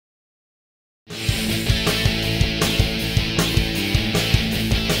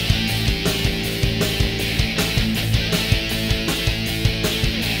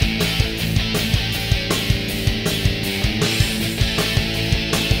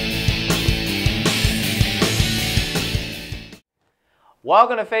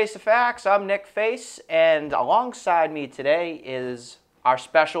Welcome to Face the Facts. I'm Nick Face, and alongside me today is our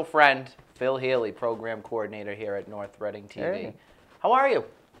special friend, Phil Healy, program coordinator here at North Reading TV. Hey. How are you?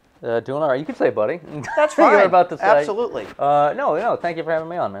 Doing all right. You can say, buddy. That's fine. You're about to say. Absolutely. No. Thank you for having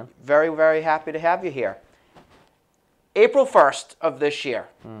me on, man. Very, very happy to have you here. April 1st of this year,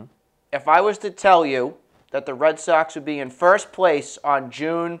 if I was to tell you that the Red Sox would be in first place on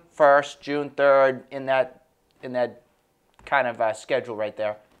June 1st, June 3rd, in that kind of schedule right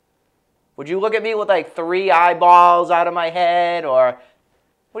there, would you look at me with like 3 eyeballs out of my head, or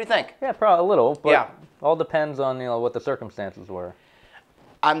what do you think? Yeah, probably a little, but Yeah. all depends on what the circumstances were.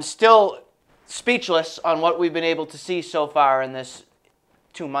 I'm still speechless on what we've been able to see so far in this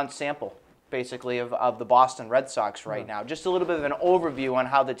 2-month sample, basically, of the Boston Red Sox right now. Just a little bit of an overview on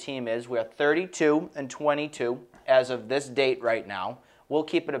how the team is. We're 32-22 as of this date right now. We'll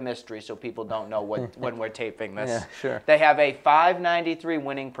keep it a mystery so people don't know when we're taping this. Yeah, sure. They have a .593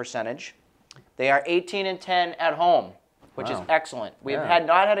 winning percentage. They are 18-10 at home, which is excellent. We have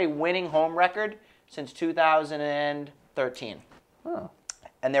not had a winning home record since 2013. Oh.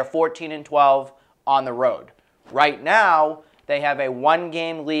 And they're 14-12 on the road. Right now, they have a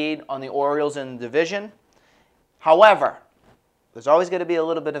 1-game lead on the Orioles in the division. However, there's always going to be a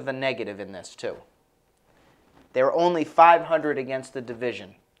little bit of a negative in this too. They're only .500 against the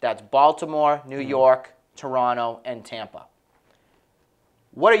division. That's Baltimore, New York, Toronto, and Tampa.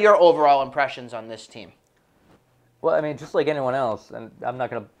 What are your overall impressions on this team? Well, I mean, just like anyone else, and I don't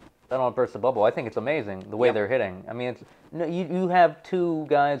want to burst the bubble. I think it's amazing the way they're hitting. I mean, you have 2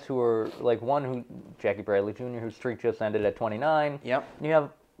 guys who are like Jackie Bradley Jr., whose streak just ended at 29. Yep. You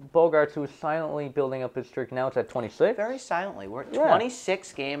have Bogarts, who is silently building up his streak. Now it's at 26. Very silently. We're at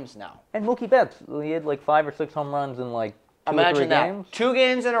 26 games now. And Mookie Betts, he had like 5 or 6 home runs in like 2 or 3 games. 2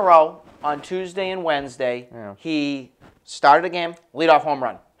 games in a row on Tuesday and Wednesday. Yeah. He started a game, leadoff home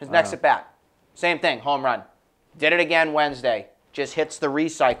run. His next at bat, same thing, home run. Did it again Wednesday. Just hits the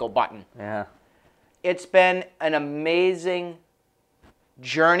recycle button. Yeah. It's been an amazing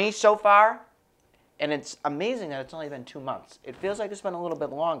journey so far. And it's amazing that it's only been 2 months. It feels like it's been a little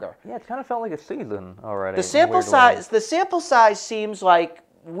bit longer. Yeah, it kind of felt like a season already. The sample size seems like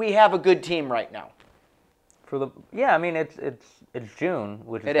we have a good team right now. I mean it's June,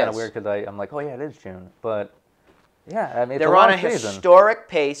 which is kind of weird because I'm like, oh yeah, it is June. But yeah, I mean it's they're on a historic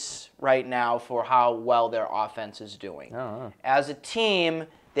pace right now for how well their offense is doing. As a team,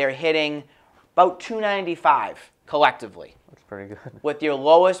 they're hitting about .295 collectively. That's pretty good. With your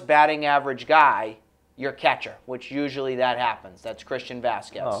lowest batting average guy, your catcher, which usually that happens. That's Christian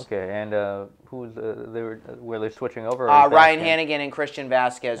Vasquez. Oh, okay. And were they switching over? Ryan Hannigan and Christian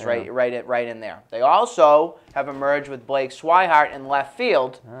Vasquez, right in there. They also have emerged with Blake Swihart in left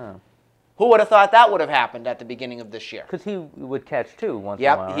field. Who would have thought that would have happened at the beginning of this year? Because he would catch too once in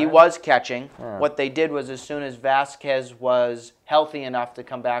a while. Yep, he was catching. What they did was, as soon as Vasquez was healthy enough to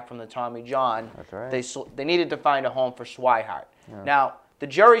come back from the Tommy John, they needed to find a home for Swihart. Now, the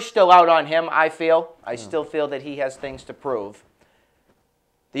jury's still out on him, I feel. I still feel that he has things to prove.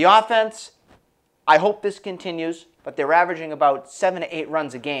 The offense, I hope this continues, but they're averaging about 7 to 8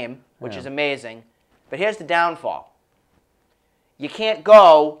 runs a game, which is amazing. But here's the downfall. You can't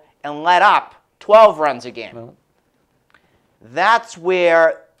go and let up 12 runs a game. No. That's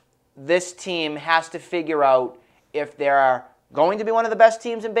where this team has to figure out if they're going to be one of the best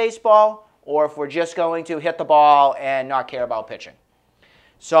teams in baseball or if we're just going to hit the ball and not care about pitching.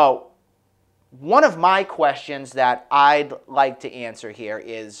 So one of my questions that I'd like to answer here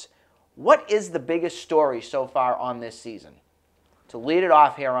is, what is the biggest story so far on this season? To lead it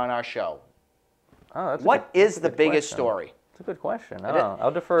off here on our show, what is the biggest story? That's a good question. I don't know. I'll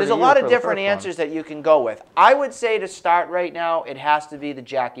defer to you. There's a lot of different answers that you can go with. I would say to start right now, it has to be the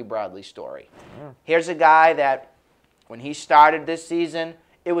Jackie Bradley story. Here's a guy that, when he started this season,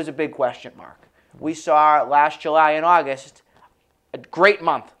 it was a big question mark. We saw last July and August, a great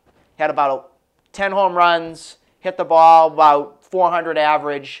month. Had about 10 home runs, hit the ball about 400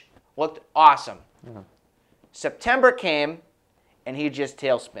 average, looked awesome. September came, and he just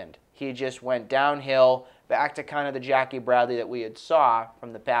tailspinned. He just went downhill, back to kind of the Jackie Bradley that we had saw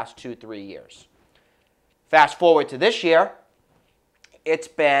from the past 2-3 years. Fast forward to this year, it's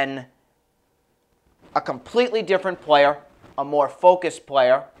been a completely different player, a more focused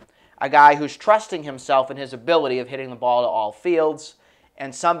player, a guy who's trusting himself in his ability of hitting the ball to all fields,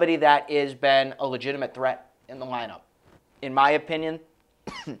 and somebody that has been a legitimate threat in the lineup. In my opinion,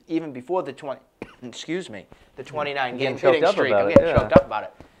 even before the 29-game hitting streak, I'm getting choked up about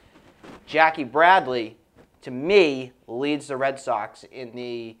it. Jackie Bradley, to me, leads the Red Sox in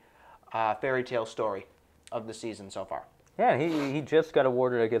the fairy tale story of the season so far. Yeah, he just got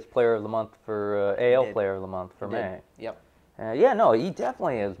awarded, I guess, Player of the Month for AL Player of the Month for May. Yep. Yeah, no, he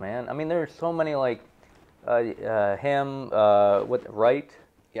definitely is, man. I mean, there's so many like him, Wright,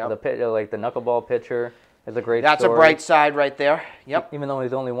 Yep. Like the knuckleball pitcher is a great. That's story. a bright side right there. Yep. Even though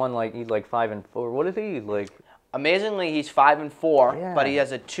he's only won he's like 5-4. What is he? He's like. Amazingly, he's 5-4, Yeah. but he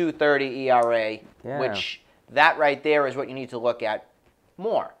has a 2.30 ERA, Yeah. which that right there is what you need to look at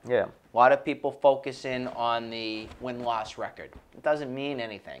more. Yeah. A lot of people focus in on the win-loss record. It doesn't mean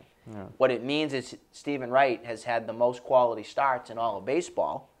anything. Yeah. What it means is Stephen Wright has had the most quality starts in all of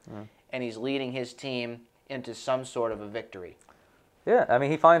baseball, and he's leading his team into some sort of a victory. Yeah, I mean,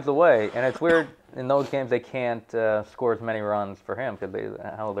 he finds a way, and it's weird in those games they can't score as many runs for him because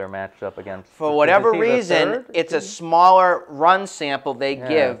how they're matched up against. For whatever is he the reason, third? it's a smaller run sample they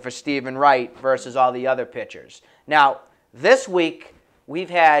give for Stephen Wright versus all the other pitchers. Now, this week,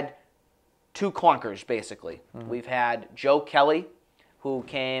 we've had two clunkers, basically. We've had Joe Kelly, who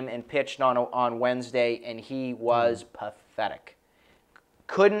came and pitched on Wednesday, and he was pathetic.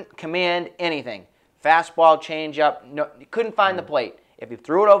 Couldn't command anything. Fastball, changeup, no, couldn't find the plate. If you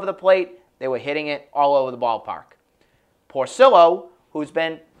threw it over the plate, they were hitting it all over the ballpark. Porcello, who's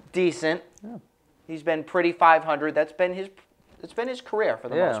been decent, he's been pretty 500. That's been his career for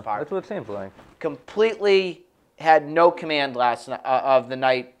the most part. That's what it seems like. Completely had no command of the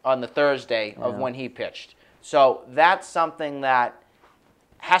night on the Thursday of when he pitched. So that's something that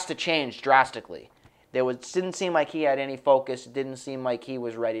has to change drastically. Didn't seem like he had any focus. It didn't seem like he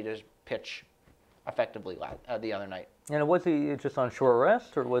was ready to pitch effectively the other night. And was he just on short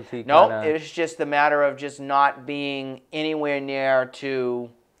rest, or was he? No, it was just a matter of just not being anywhere near to.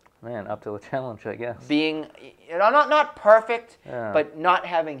 Man, up to the challenge, I guess. Being, not perfect, but not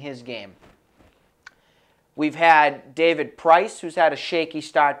having his game. We've had David Price, who's had a shaky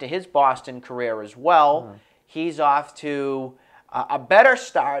start to his Boston career as well. He's off to a better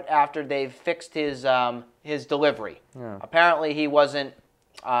start after they've fixed his delivery. Apparently, he wasn't.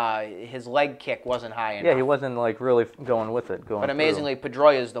 His leg kick wasn't high enough. Yeah, he wasn't like really going with it. But amazingly,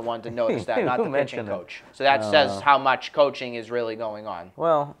 Pedroia is the one to notice that, not the pitching coach. So that says how much coaching is really going on.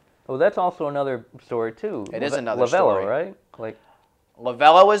 Well, that's also another story too. It is another Lavello, story, right? Like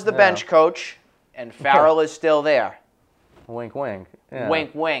Lavello is the bench coach, and Farrell is still there. Wink, wink. Yeah.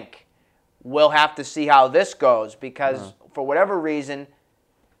 Wink, wink. We'll have to see how this goes because for whatever reason,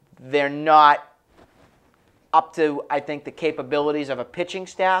 they're not up to, I think, the capabilities of a pitching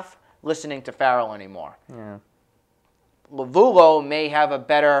staff listening to Farrell anymore. Yeah. Lavulo may have a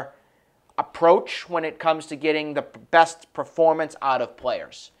better approach when it comes to getting the best performance out of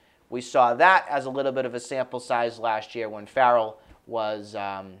players. We saw that as a little bit of a sample size last year when Farrell was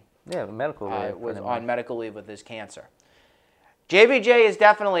medical leave, was on medical leave with his cancer. JVJ is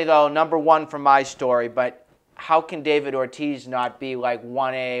definitely, though, number one for my story, but how can David Ortiz not be like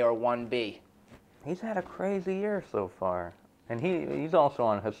 1A or 1B? He's had a crazy year so far. And he's also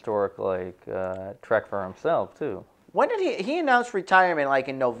on historic trek for himself too. When did he announced retirement like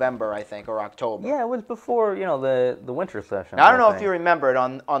in November, I think, or October? Yeah, it was before, the winter session. Now, I don't know if you remember it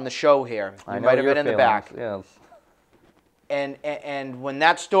on the show here. You might have been in the back. Yes. And when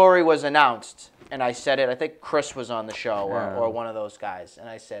that story was announced, and I said it, I think Chris was on the show or one of those guys, and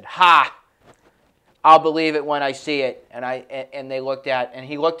I said, "Ha! I'll believe it when I see it." And he looked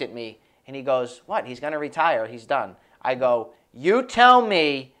at me, and he goes, "What? He's going to retire. He's done." I go, "You tell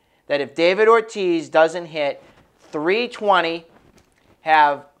me that if David Ortiz doesn't hit 320,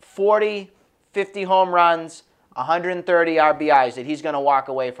 have 40, 50 home runs, 130 RBIs, that he's going to walk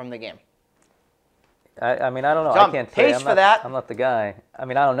away from the game." I mean, I don't know. So I can't say. I'm not the guy. I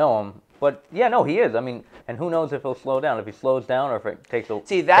mean, I don't know him. But, yeah, no, he is. I mean, and who knows if he'll slow down, if he slows down or if it takes a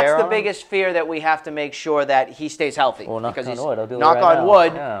See, that's the biggest fear that we have to make sure that he stays healthy. Well, knock on wood. I'll do knock on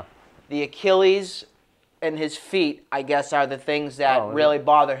wood. Yeah. The Achilles and his feet, I guess, are the things that really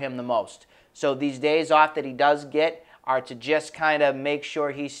bother him the most. So these days off that he does get are to just kind of make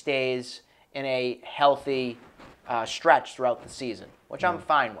sure he stays in a healthy stretch throughout the season, which I'm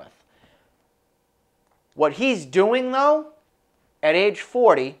fine with. What he's doing, though, at age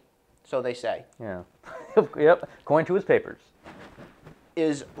 40, so they say. Yeah. Yep. According to his papers.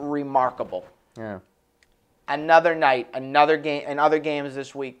 Is remarkable. Yeah. Another night, another game, and other games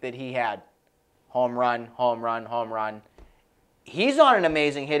this week that he had. Home run, home run, home run. He's on an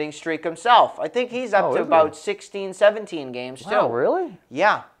amazing hitting streak himself. I think he's up to about 16, 17 games, too. Oh, really?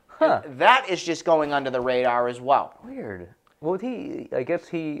 Yeah. Huh. And that is just going under the radar as well. Weird. Well, I guess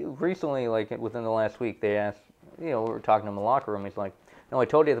he recently, like within the last week, they asked, we were talking to him in the locker room. He's like, "No, I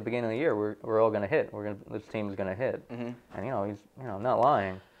told you at the beginning of the year we're all going to hit. This team is going to hit." Mm-hmm. And he's not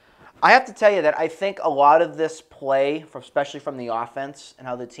lying. I have to tell you that I think a lot of this play, especially from the offense and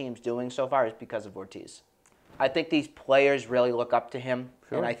how the team's doing so far, is because of Ortiz. I think these players really look up to him,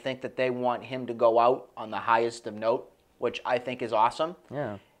 and I think that they want him to go out on the highest of note, which I think is awesome.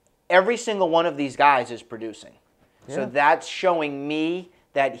 Yeah. Every single one of these guys is producing. Yeah. So that's showing me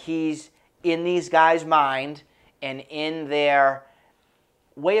that he's in these guys' mind and in their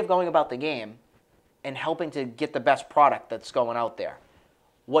way of going about the game and helping to get the best product that's going out there.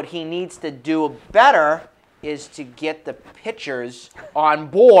 What he needs to do better is to get the pitchers on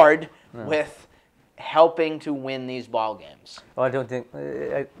board with helping to win these ball games. Well,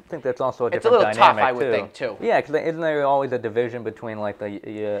 I think that's also a different dynamic, it's a little tough, I would think, too. Yeah, because isn't there always a division between like the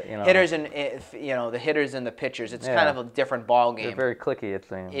hitters and the hitters and the pitchers? It's kind of a different ball game. They're very cliquey, it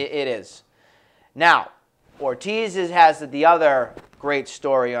seems. It is. Now, Ortiz has the other great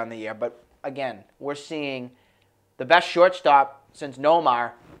story on the year, but again, we're seeing the best shortstop since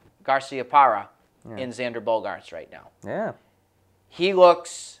Nomar Garciaparra in Xander Bogaerts right now. Yeah. He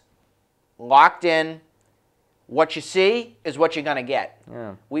looks locked in. What you see is what you're going to get.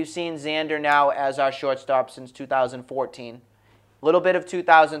 Yeah. We've seen Xander now as our shortstop since 2014. A little bit of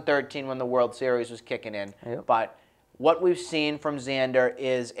 2013 when the World Series was kicking in. Yep. But what we've seen from Xander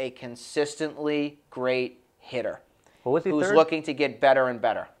is a consistently great hitter Was he who's third? looking to get better and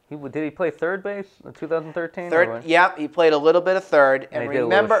better. Did he play third base in 2013? Third, yeah, he played a little bit of third. And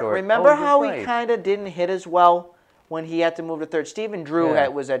remember how he kind of didn't hit as well when he had to move to third. Stephen Drew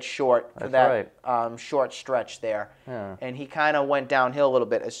was at short for that short stretch there. Yeah. And he kind of went downhill a little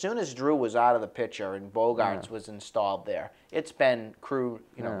bit. As soon as Drew was out of the picture and Bogaerts was installed there, it's been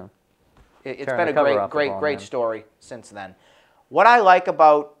it's been a great story since then. What I like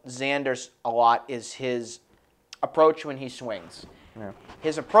about Xander a lot is his approach when he swings. Yeah.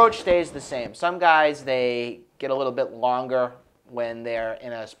 His approach stays the same. Some guys, they get a little bit longer when they're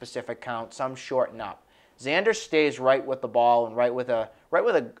in a specific count. Some shorten up. Xander stays right with the ball and right with a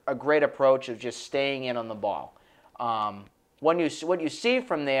great approach of just staying in on the ball. What you see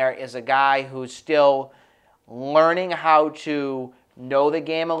from there is a guy who's still learning how to know the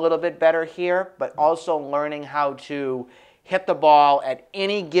game a little bit better here, but also learning how to hit the ball at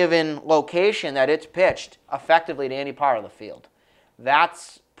any given location that it's pitched effectively to any part of the field.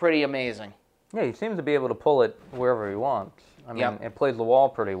 That's pretty amazing. Yeah, he seems to be able to pull it wherever he wants. I mean, it plays the wall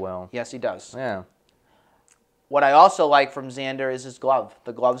pretty well. Yes, he does. Yeah. What I also like from Xander is his glove.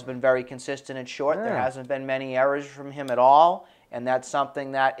 The glove's been very consistent and short. There hasn't been many errors from him at all, and that's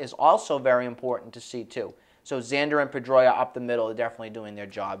something that is also very important to see too. So Xander and Pedroia up the middle are definitely doing their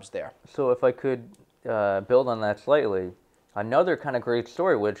jobs there. So if I could build on that slightly, another kind of great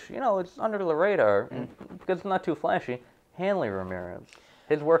story, which, it's under the radar because it's not too flashy, Hanley Ramirez,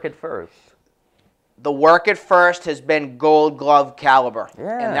 his work at first. The work at first has been Gold Glove caliber.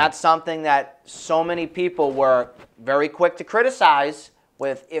 Yeah. And that's something that so many people were very quick to criticize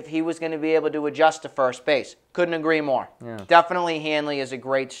with if he was going to be able to adjust to first base. Couldn't agree more. Yeah. Definitely Hanley is a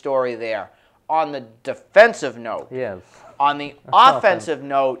great story there. On the defensive note, yes. On the offensive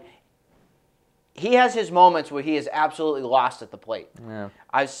note, he has his moments where he is absolutely lost at the plate. Yeah.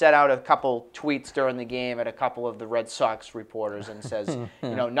 I've set out a couple tweets during the game at a couple of the Red Sox reporters and says,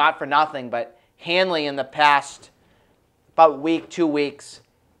 not for nothing, but Hanley in the past about 2 weeks,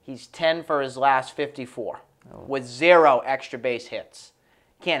 he's 10 for his last 54 with 0 extra base hits.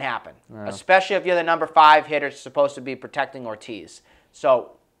 Can't happen, especially if you're the number 5 hitter supposed to be protecting Ortiz.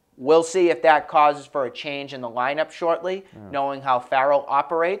 So we'll see if that causes for a change in the lineup shortly, knowing how Farrell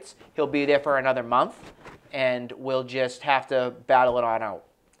operates. He'll be there for another month, and we'll just have to battle it on out.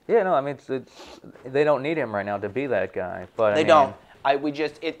 Yeah, no, I mean, they don't need him right now to be that guy. But they don't.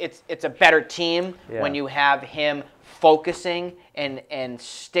 It's a better team when you have him focusing and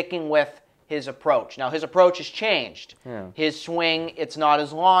sticking with his approach. Now, his approach has changed. Yeah. His swing, it's not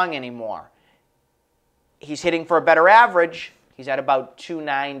as long anymore. He's hitting for a better average. He's at about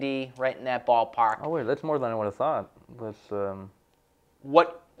 290, right in that ballpark. Oh, wait, that's more than I would have thought.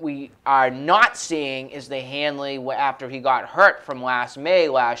 What we are not seeing is the Hanley after he got hurt from May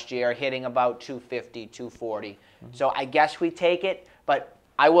last year, hitting about 250, 240. So I guess we take it, but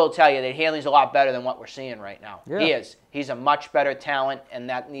I will tell you that Hanley's a lot better than what we're seeing right now. Yeah. He is. He's a much better talent, and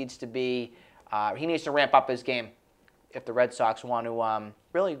that needs to be he needs to ramp up his game if the Red Sox want to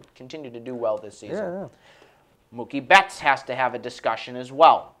really continue to do well this season. Yeah. Mookie Betts has to have a discussion as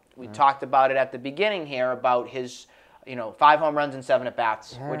well. We talked about it at the beginning here about his 5 home runs and 7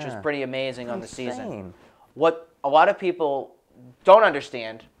 at-bats, which was pretty amazing on the season. What a lot of people don't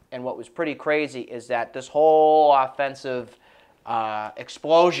understand, and what was pretty crazy, is that this whole offensive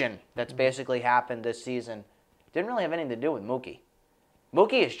explosion that's basically happened this season didn't really have anything to do with Mookie.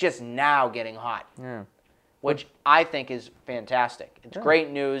 Mookie is just now getting hot, which I think is fantastic. It's great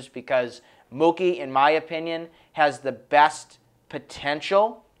news because Mookie, in my opinion, has the best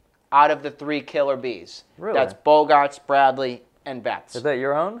potential out of the 3 killer bees. Really? That's Bogarts, Bradley, and Betts. Is that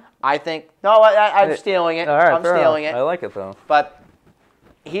your own? I think, no, I'm stealing it. All right, I'm stealing it. I like it, though. But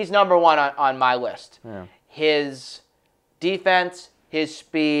he's number 1 on my list. Yeah. His defense, his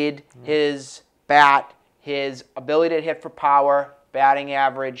speed, his bat, his ability to hit for power, batting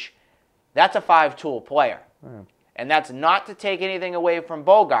average, that's a 5-tool player. And that's not to take anything away from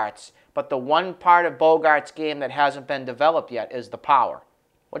Bogarts, but the one part of Bogarts' game that hasn't been developed yet is the power,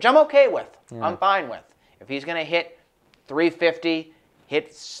 which I'm okay with. I'm fine with. If he's going to hit 350,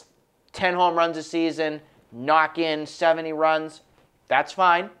 hit 10 home runs a season, knock in 70 runs, that's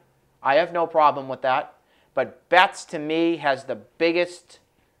fine. I have no problem with that. But Betts, to me, has the biggest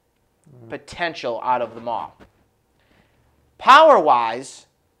potential out of them all. Power-wise,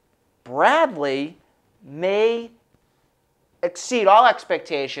 Bradley may exceed all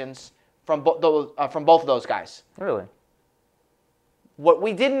expectations from both of those guys. Really? What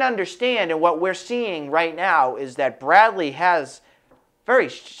we didn't understand and what we're seeing right now is that Bradley has very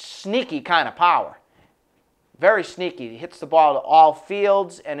sneaky kind of power. Very sneaky. He hits the ball to all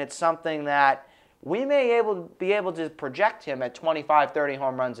fields, and it's something that we may be able to project him at 25, 30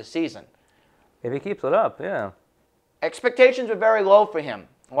 home runs a season. If he keeps it up, yeah. Expectations were very low for him.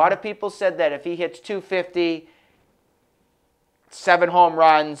 A lot of people said that if he hits 250, 7 home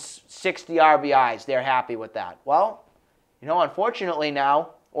runs, 60 RBIs, they're happy with that. Well, you know, unfortunately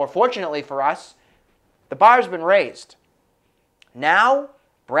now, or fortunately for us, the bar's been raised. Now,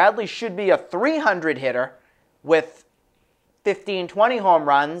 Bradley should be a 300 hitter with 15, 20 home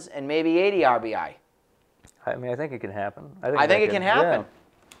runs and maybe 80 RBI. I mean, I think it can happen. I think it can happen.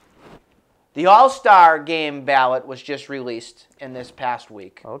 Yeah. The All-Star game ballot was just released in this past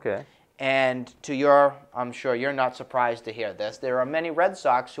week. Okay. And I'm sure you're not surprised to hear this, there are many Red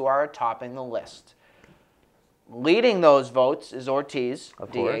Sox who are topping the list. Leading those votes is Ortiz,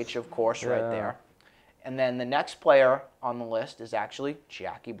 DH, of course, right there. And then the next player on the list is actually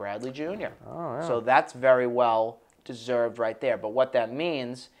Jackie Bradley Jr. Oh, yeah. So that's very well deserved right there. But what that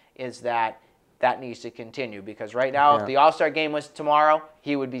means is that needs to continue because right now, if the All-Star game was tomorrow,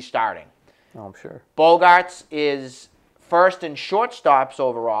 he would be starting. Oh, I'm sure. Bogarts is first in shortstops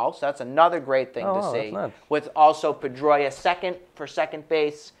overall, so that's another great thing to see. Nice. With also Pedroia second for second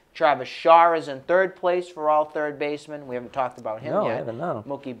base. Travis Shaw is in third place for all third basemen. We haven't talked about him yet. I haven't, no.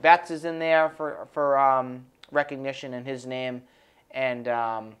 Mookie Betts is in there for recognition in his name. And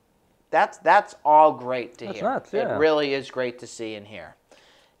that's all great to hear. Nuts, yeah. It really is great to see and hear.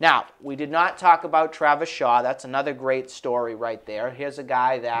 Now, we did not talk about Travis Shaw. That's another great story right there. Here's a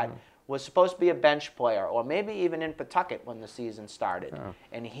guy that was supposed to be a bench player, or maybe even in Pawtucket when the season started.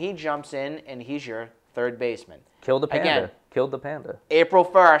 And he jumps in, and he's your third baseman. Killed the panda. Again, Killed the panda. April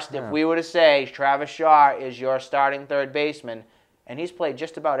 1st, if we were to say Travis Shaw is your starting third baseman, and he's played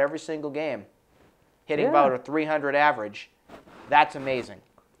just about every single game, hitting about a 300 average, that's amazing.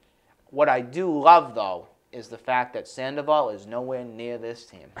 What I do love, though, is the fact that Sandoval is nowhere near this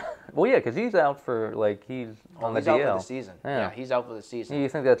team. Well, yeah, because he's out for, he's on the DL. He's out for the season. Yeah, he's out for the season. You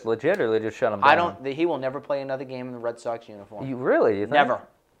think that's legit, or they just shut him down? He will never play another game in the Red Sox uniform. You think? Never.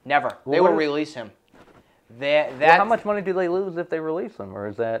 Well, they will release him. How much money do they lose if they release him, or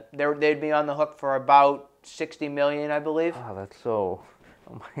is that? They'd be on the hook for about $60 million, I believe. Oh, that's so.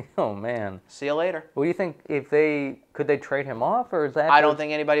 Oh man. See you later. What do you think? Could they trade him off, or is that? I don't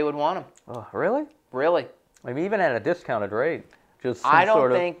think anybody would want him. Oh, really? Really? I mean, even at a discounted rate, just I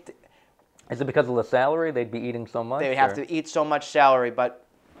don't think. Is it because of the salary? They'd be eating so much. They have to eat so much salary, but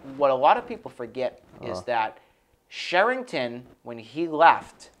what a lot of people forget is that Sherrington, when he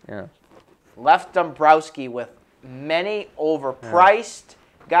left, left Dombrowski with many overpriced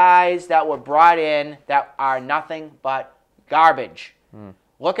guys that were brought in that are nothing but garbage.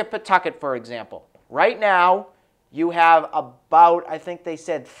 Look at Pawtucket, for example. Right now, you have about, I think they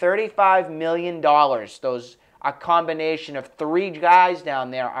said, $35 million. Those a combination of 3 guys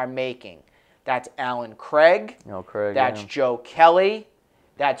down there are making. That's Alan Craig. That's Joe Kelly.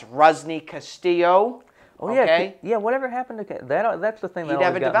 That's Rusney Castillo. Oh, okay? Yeah, whatever happened to that? That's the thing that he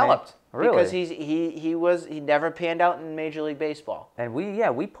never developed. Really? Because he never panned out in Major League Baseball. And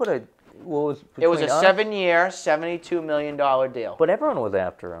we put a it was a 7-year, $72 million deal. But everyone was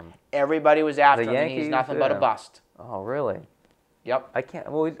after him. Everybody was after him. Yankees, And he's nothing but a bust. Oh, really? Yep. I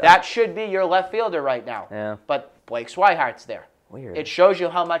can't. That should be your left fielder right now. Yeah. But Blake Swihart's there. Weird. It shows you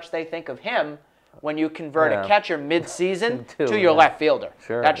how much they think of him when you convert a catcher mid-season to your left fielder.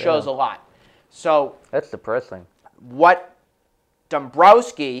 Sure. That shows a lot. So that's depressing. What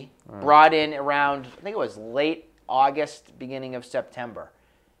Dombrowski brought in around, I think it was late August, beginning of September.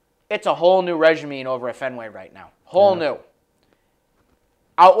 It's a whole new regime over at Fenway right now. Whole new.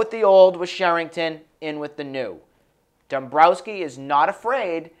 Out with the old with Sherrington, in with the new. Dombrowski is not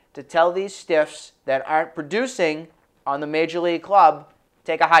afraid to tell these stiffs that aren't producing on the Major League club,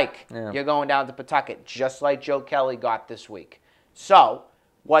 take a hike. Yeah. You're going down to Pawtucket, just like Joe Kelly got this week. So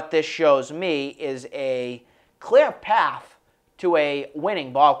what this shows me is a clear path to a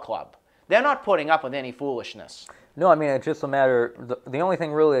winning ball club. They're not putting up with any foolishness. No, I mean, it's just a matter, the only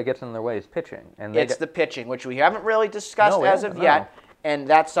thing really that gets in their way is pitching. And It's the pitching, which we haven't really discussed as of yet, and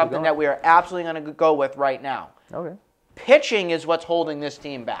that's something that we are absolutely going to go with right now. Okay. Pitching is what's holding this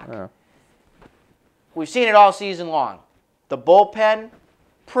team back. Yeah. We've seen it all season long. The bullpen,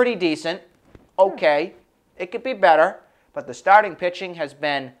 pretty decent. Okay. It could be better, but the starting pitching has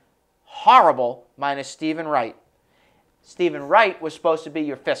been horrible, minus Stephen Wright. Stephen Wright was supposed to be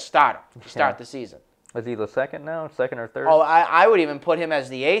your fifth starter to start the season. Is he the second now? Second or third? Oh, I would even put him as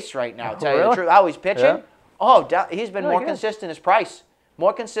the ace right now, tell you the truth. How he's pitching? Yeah. Oh, he's been more consistent as Price.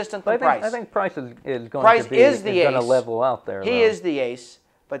 More consistent than Price. I think Price is going Price to be is the going to ace. level out there. He is the ace,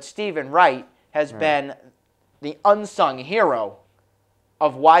 but Stephen Wright has been the unsung hero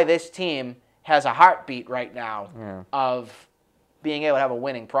of why this team has a heartbeat right now of being able to have a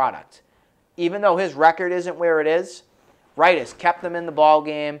winning product. Even though his record isn't where it is, Wright has kept them in the ball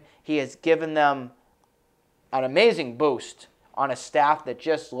game. He has given them an amazing boost on a staff that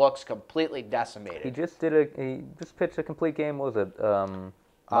just looks completely decimated. He just pitched a complete game. What was it?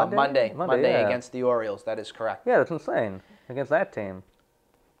 Monday against the Orioles. That is correct. Yeah, that's insane against that team.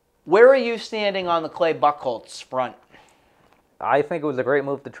 Where are you standing on the Clay Buchholz front? I think it was a great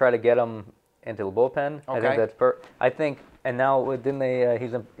move to try to get him into the bullpen. Okay. I think that's I think, and now didn't they?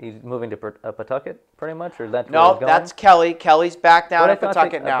 He's moving to Pawtucket pretty much, or is that No, that's Kelly. Kelly's back down at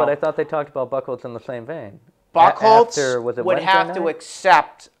Pawtucket now. But I thought they talked about Buchholz in the same vein. Buchholz would Wednesday have to night?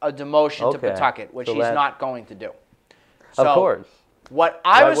 accept a demotion to Okay. Pawtucket, which So he's that- not going to do. Of So, course. What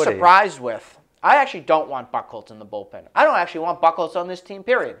I Why was would he? surprised with, I actually don't want Buchholz in the bullpen. I don't actually want Buchholz on this team,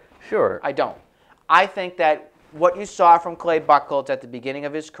 period. Sure. I don't. I think that what you saw from Clay Buchholz at the beginning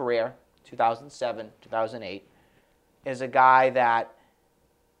of his career, 2007, 2008, is a guy that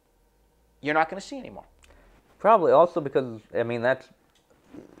you're not going to see anymore. Probably also because, I mean, that's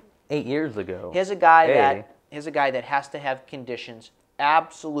 8 years ago. Here's a guy that has to have conditions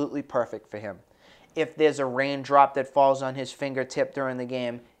absolutely perfect for him. If there's a raindrop that falls on his fingertip during the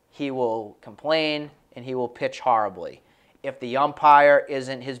game, he will complain and he will pitch horribly. If the umpire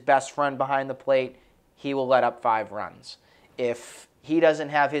isn't his best friend behind the plate, he will let up 5 runs. If he doesn't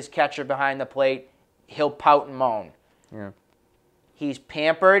have his catcher behind the plate, he'll pout and moan. Yeah. He's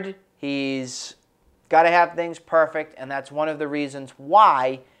pampered. He's got to have things perfect, and that's one of the reasons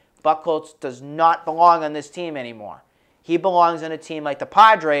why Buchholz does not belong on this team anymore. He belongs on a team like the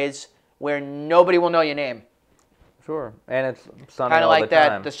Padres where nobody will know your name. Sure. And it's sunny Kind of all like the that,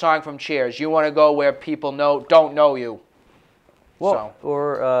 time. the song from Cheers. You want to go where people don't know you. Well,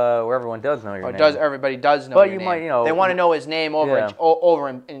 or where everyone does know your name. Everybody does know But your you name. might, you know, they want to know his name over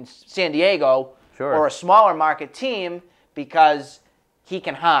in San Diego Sure. or a smaller market team because he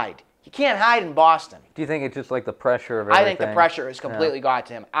can hide. He can't hide in Boston. Do you think it's just like the pressure of everything? I think the pressure has completely got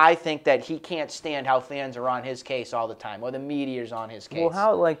to him. I think that he can't stand how fans are on his case all the time, or the media's on his case.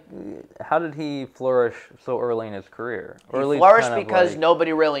 Well, how did he flourish so early in his career? Or He at least flourished kind of because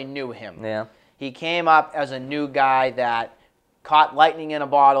nobody really knew him. Yeah. He came up as a new guy that caught lightning in a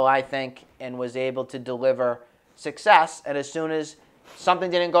bottle, I think, and was able to deliver success. And as soon as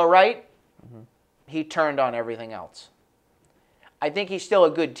something didn't go right, he turned on everything else. I think he's still a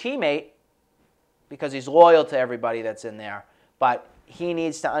good teammate because he's loyal to everybody that's in there. But he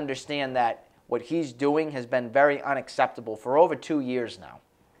needs to understand that what he's doing has been very unacceptable for over 2 years now.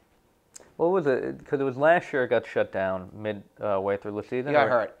 What was it? Because it was last year it got shut down midway through the season. He got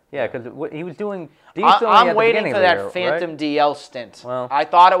hurt. Yeah, because he was doing decently I'm waiting for that year, phantom DL stint. Well, I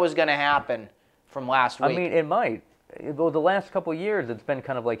thought it was going to happen from last week. I mean, it might. Well, the last couple of years, it's been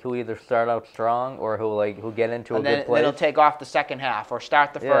kind of like he'll either start out strong or he'll get into a good place. Then he'll take off the second half or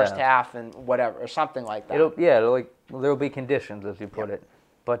start the first half and whatever or something like that. There'll be conditions, as you put it.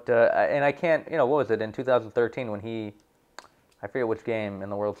 But and I can't, what was it in 2013 when I forget which game in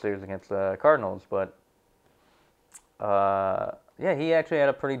the World Series against the Cardinals, but he actually had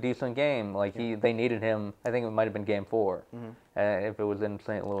a pretty decent game. They needed him. I think it might have been Game 4, if it was in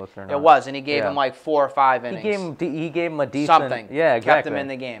St. Louis or not. It was, and he gave him like 4 or 5 innings. He gave him a decent something. Yeah, exactly. Kept him in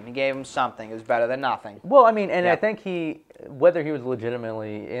the game. He gave him something. It was better than nothing. Well, I mean, and I think whether he was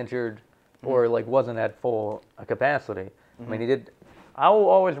legitimately injured or wasn't at full capacity. I mean, he did I will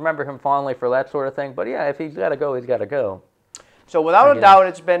always remember him fondly for that sort of thing. But yeah, if he's got to go, he's got to go. So without a doubt,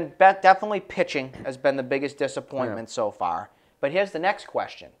 it's been definitely pitching has been the biggest disappointment so far. But here's the next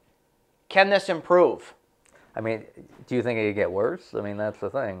question. Can this improve? I mean, do you think it could get worse? I mean, that's the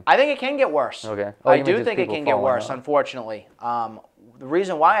thing. I think it can get worse. Okay. I do think it can get worse, unfortunately. The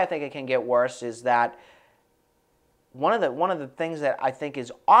reason why I think it can get worse is that one of the things that I think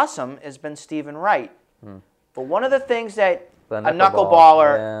is awesome has been Stephen Wright. But one of the things that a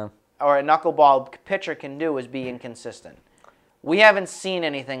knuckleballer or a knuckleball pitcher can do is be inconsistent. We haven't seen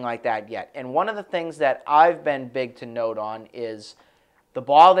anything like that yet. And one of the things that I've been big to note on is the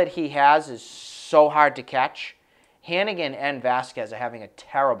ball that he has is so hard to catch. Hannigan and Vasquez are having a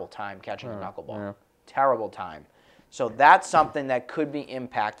terrible time catching a knuckleball. Yeah. Terrible time. So that's something that could be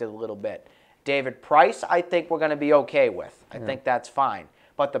impacted a little bit. David Price, I think we're going to be okay with. I think that's fine.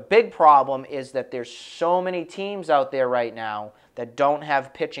 But the big problem is that there's so many teams out there right now that don't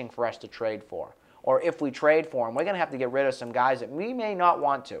have pitching for us to trade for. Or if we trade for them, we're going to have to get rid of some guys that we may not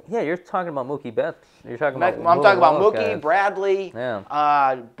want to. Yeah, you're talking about Mookie Betts. You're talking about. I'm talking about Mookie, Bradley,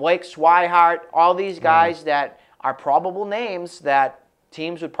 Blake Swihart, all these guys that are probable names that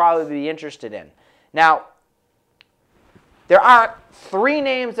teams would probably be interested in. Now, there are 3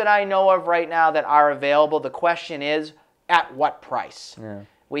 names that I know of right now that are available. The question is, at what price? Yeah.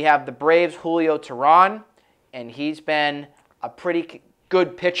 We have the Braves' Julio Teheran, and he's been a pretty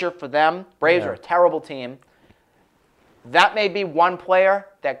good pitcher for them. Braves are a terrible team. That may be one player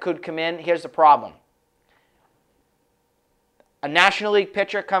that could come in. Here's the problem. A National League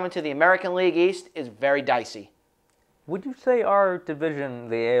pitcher coming to the American League East is very dicey. Would you say our division,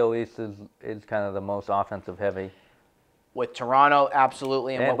 the AL East, is kind of the most offensive heavy? With Toronto,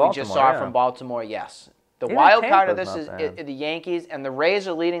 absolutely, and what Baltimore, we just saw from Baltimore, yes. The Even wild card of Tampa's this not is bad. the Yankees, and the Rays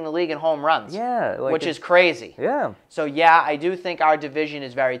are leading the league in home runs, Like which is crazy. Yeah. So, yeah, I do think our division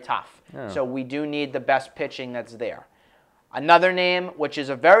is very tough. Yeah. So we do need the best pitching that's there. Another name, which is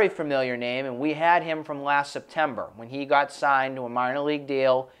a very familiar name, and we had him from last September when he got signed to a minor league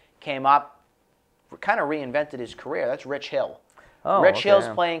deal, came up, kind of reinvented his career. That's Rich Hill. Oh, Rich okay, Hill's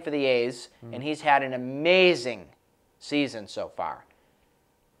yeah. playing for the A's, and he's had an amazing season so far.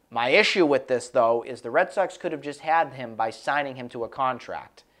 My issue with this, though, is the Red Sox could have just had him by signing him to a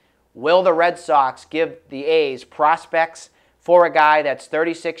contract. Will the Red Sox give the A's prospects for a guy that's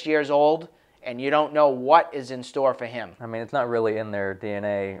 36 years old and you don't know what is in store for him? I mean, it's not really in their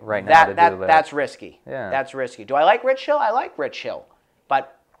DNA right now to do that. That's risky. Yeah. That's risky. Do I like Rich Hill? I like Rich Hill.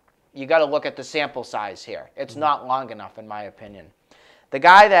 But you got to look at the sample size here. It's not long enough, in my opinion. The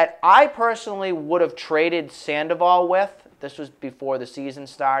guy that I personally would have traded Sandoval with, this was before the season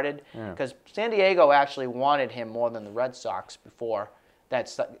started, because San Diego actually wanted him more than the Red Sox before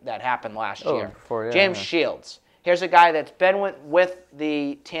that happened last year. James Shields. Here's a guy that's been with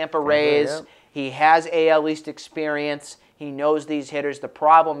the Tampa Rays. Yeah. He has AL East experience. He knows these hitters. The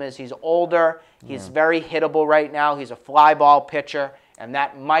problem is he's older. He's very hittable right now. He's a fly ball pitcher, and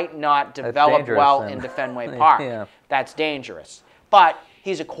that might not develop well into Fenway Park. That's dangerous. But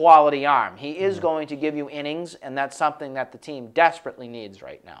he's a quality arm. He is going to give you innings, and that's something that the team desperately needs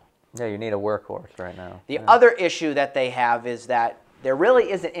right now. Yeah, you need a workhorse right now. The other issue that they have is that there really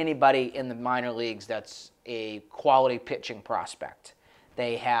isn't anybody in the minor leagues that's a quality pitching prospect.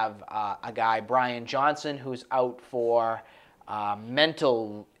 They have a guy, Brian Johnson, who's out for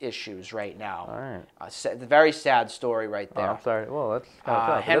mental issues right now. All right. Very sad story right there. Oh, I'm sorry. Well, that's kind of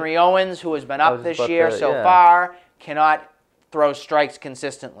tough. Henry Owens, who has been up this year so far, cannot throw strikes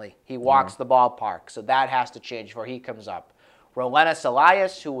consistently. He walks the ballpark, so that has to change before he comes up. Rolenis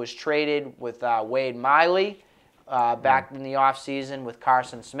Elias, who was traded with Wade Miley back in the offseason with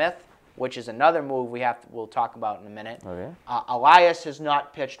Carson Smith, which is another move we'll talk about in a minute. Okay. Elias has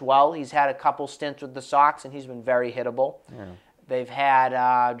not pitched well. He's had a couple stints with the Sox, and he's been very hittable. Yeah. They've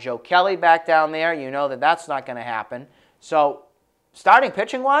had Joe Kelly back down there. You know that's not going to happen. So starting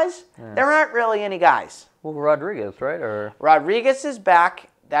pitching-wise, there aren't really any guys. Well, Rodriguez, right? Or Rodriguez is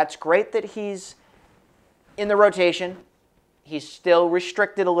back. That's great that he's in the rotation. He's still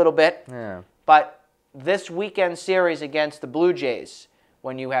restricted a little bit. Yeah. But this weekend series against the Blue Jays,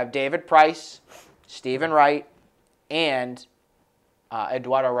 when you have David Price, Stephen Wright, and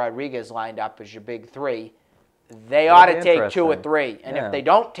Eduardo Rodriguez lined up as your big three, they ought to take 2 or 3. And if they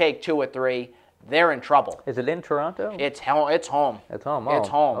don't take 2 or 3, they're in trouble. Is it in Toronto? It's home. It's home. It's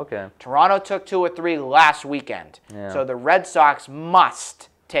home. Okay. Toronto took 2 or 3 last weekend. Yeah. So the Red Sox must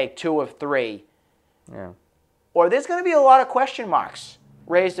take 2 or 3. Yeah. Or there's going to be a lot of question marks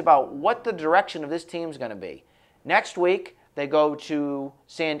raised about what the direction of this team's going to be. Next week, they go to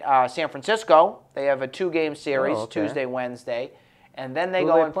San Francisco. They have a 2-game series, Tuesday, Wednesday. And then they Who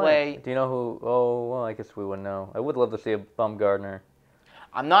go and play. Do you know who? Oh, well, I guess we wouldn't know. I would love to see a Bumgarner.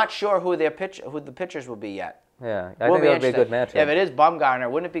 I'm not sure who the pitchers will be yet. Yeah, I think that would be a good matchup. If it is Bumgarner,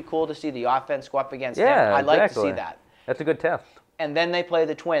 wouldn't it be cool to see the offense go up against him? I'd like to see that. That's a good test. And then they play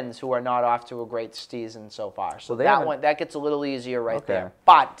the Twins, who are not off to a great season so far. So that gets a little easier right there.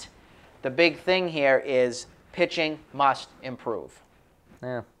 But the big thing here is pitching must improve.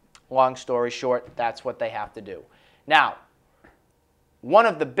 Yeah. Long story short, that's what they have to do. Now, one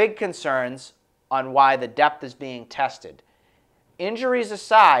of the big concerns on why the depth is being tested, injuries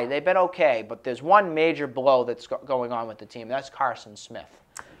aside, they've been okay, but there's one major blow that's going on with the team. That's Carson Smith.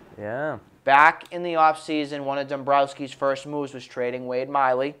 Yeah. Back in the offseason, one of Dombrowski's first moves was trading Wade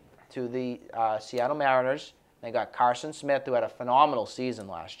Miley to the Seattle Mariners. They got Carson Smith, who had a phenomenal season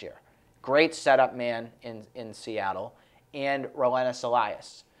last year. Great setup man in Seattle. And Roenis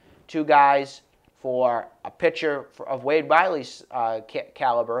Elias. Two guys for a pitcher of Wade Miley's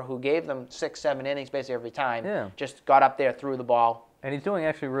caliber who gave them 6-7 innings basically every time. Yeah. Just got up there, threw the ball. And he's doing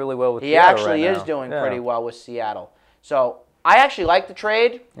actually really well with He Seattle actually right is now. doing pretty well with Seattle. So I actually liked the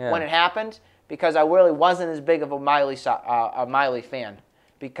trade when it happened because I really wasn't as big of a Miley fan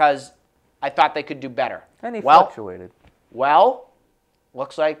because I thought they could do better. And he fluctuated. Well,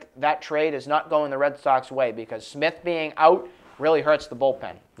 looks like that trade is not going the Red Sox way because Smith being out really hurts the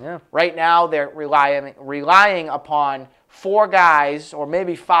bullpen. Yeah. Right now they're relying upon 4 guys or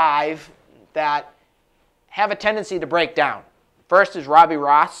maybe 5 that have a tendency to break down. First is Robbie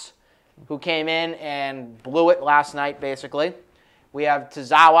Ross, who came in and blew it last night, basically. We have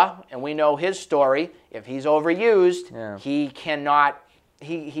Tazawa, and we know his story. If he's overused, he cannot,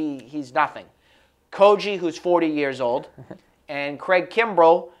 he's nothing. Koji, who's 40 years old, and Craig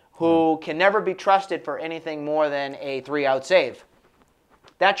Kimbrell, who can never be trusted for anything more than a 3-out save.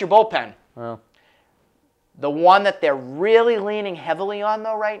 That's your bullpen. Well. The one that they're really leaning heavily on,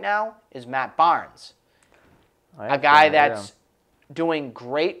 though, right now is Matt Barnes. A guy that's doing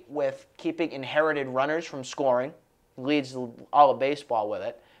great with keeping inherited runners from scoring. Leads all of baseball with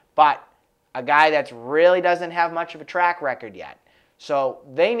it. But a guy that really doesn't have much of a track record yet. So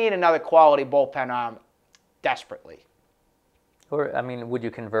they need another quality bullpen arm desperately. Or, I mean, would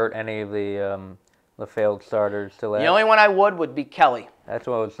you convert any of the failed starters to that? The only one I would be Kelly. That's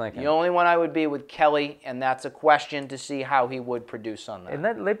what I was thinking. The only one I would be with Kelly, and that's a question to see how he would produce on that.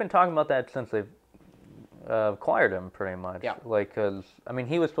 And they've been talking about that since they've acquired him, pretty much. Yeah. Like, because, I mean,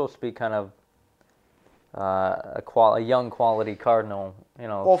 he was supposed to be kind of a young quality Cardinal, you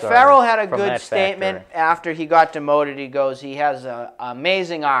know. Well, Farrell had a good statement after he got demoted. He goes, he has an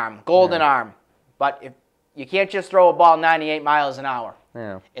amazing arm, golden arm, but if you can't just throw a ball 98 miles an hour.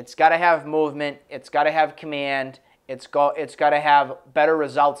 Yeah. It's got to have movement. It's got to have command. It's got to have better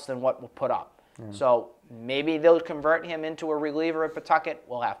results than what we'll put up. So maybe they'll convert him into a reliever at Pawtucket.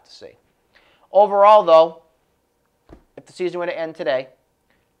 We'll have to see. Overall, though, if the season were to end today,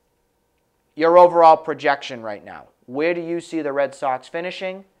 your overall projection right now, where do you see the Red Sox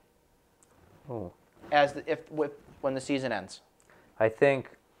finishing when the season ends? I think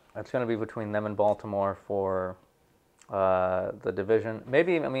it's going to be between them and Baltimore for the division.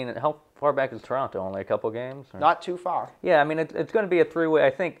 Maybe, I mean, how far back is Toronto? Only a couple games? Or? Not too far. Yeah, I mean, it's going to be a 3-way. I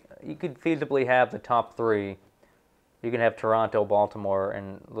think you could feasibly have the top 3. You can have Toronto, Baltimore,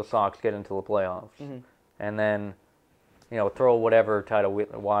 and the Sox get into the playoffs. And then, you know, throw whatever title,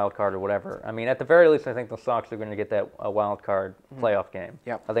 wild card or whatever. I mean, at the very least, I think the Sox are going to get that wild card playoff game.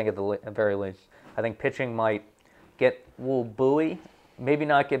 Yep. I think at the very least. I think pitching might get a little buoy, maybe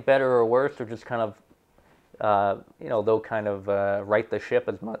not get better or worse, or just kind of, you know, they'll kind of right the ship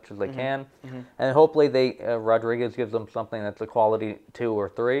as much as they can. And hopefully Rodriguez gives them something that's a quality 2 or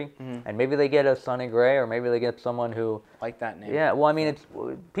 3. And maybe they get a Sonny Gray, or maybe they get someone who... Like that name. Yeah, well, I mean,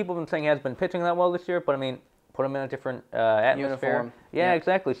 people have been saying he hasn't been pitching that well this year, but I mean, put him in a different atmosphere. Uniform. Yeah,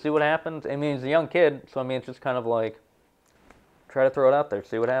 exactly. See what happens. I mean, he's a young kid, so I mean, it's just kind of like, try to throw it out there,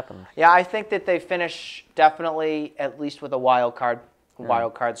 see what happens. Yeah, I think that they finish definitely at least with a wild card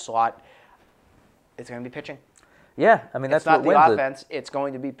slot. It's going to be pitching. Yeah, I mean, that's what wins it. It's not the offense. It's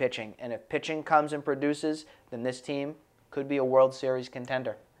going to be pitching. And if pitching comes and produces, then this team could be a World Series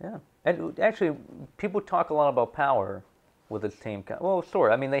contender. Yeah. And actually, people talk a lot about power with this team. Well,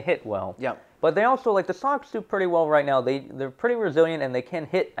 sort of. I mean, they hit well. Yeah. But they also, like, the Sox do pretty well right now. They're pretty resilient, and they can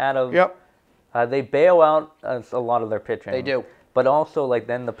hit out of... Yep. They bail out a lot of their pitching. They do. But also, like,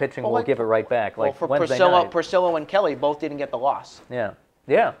 then the pitching will give it right back. Like, for Wednesday night. Priscilla and Kelly both didn't get the loss. Yeah.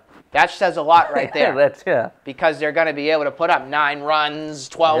 Yeah. That says a lot right there. Yeah. Because they're going to be able to put up 9 runs,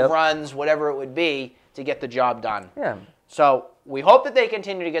 12 runs, whatever it would be, to get the job done. Yeah. So we hope that they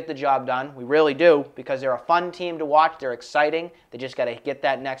continue to get the job done. We really do, because they're a fun team to watch. They're exciting. They just got to get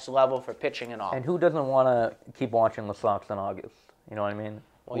that next level for pitching and all. And who doesn't want to keep watching the Sox in August? You know what I mean?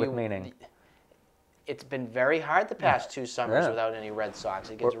 With meaning. It's been very hard the past 2 summers without any Red Sox.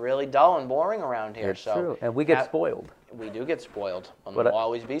 It gets really dull and boring around here. It's true. And we get spoiled. We do get spoiled. And we'll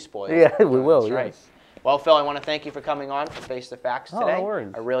always be spoiled. Yeah, we will. That's right. Well, Phil, I want to thank you for coming on for Face the Facts today. No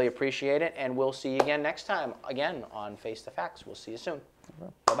worries. I really appreciate it. And we'll see you again next time, again, on Face the Facts. We'll see you soon.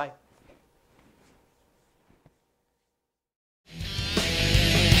 Bye-bye.